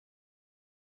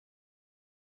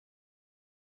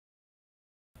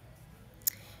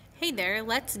Hey there,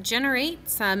 let's generate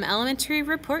some elementary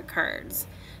report cards.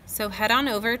 So head on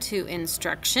over to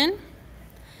Instruction,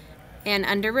 and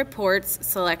under Reports,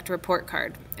 select Report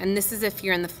Card. And this is if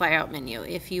you're in the flyout menu.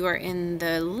 If you are in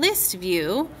the list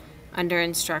view, under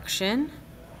Instruction,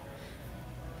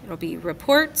 it'll be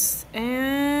Reports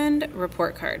and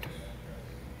Report Card.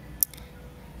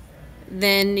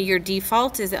 Then your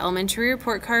default is the elementary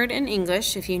report card in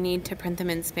English. If you need to print them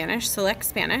in Spanish, select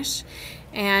Spanish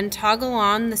and toggle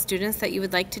on the students that you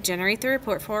would like to generate the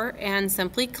report for and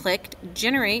simply click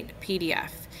Generate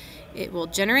PDF. It will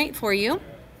generate for you.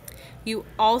 You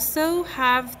also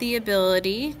have the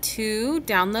ability to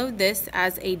download this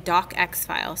as a docx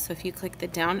file. So if you click the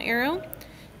down arrow,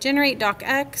 Generate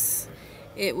docx,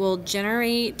 it will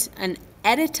generate an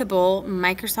editable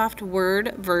Microsoft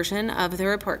Word version of the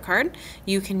report card.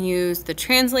 You can use the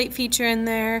translate feature in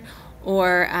there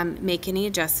or make any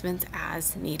adjustments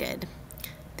as needed.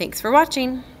 Thanks for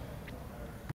watching.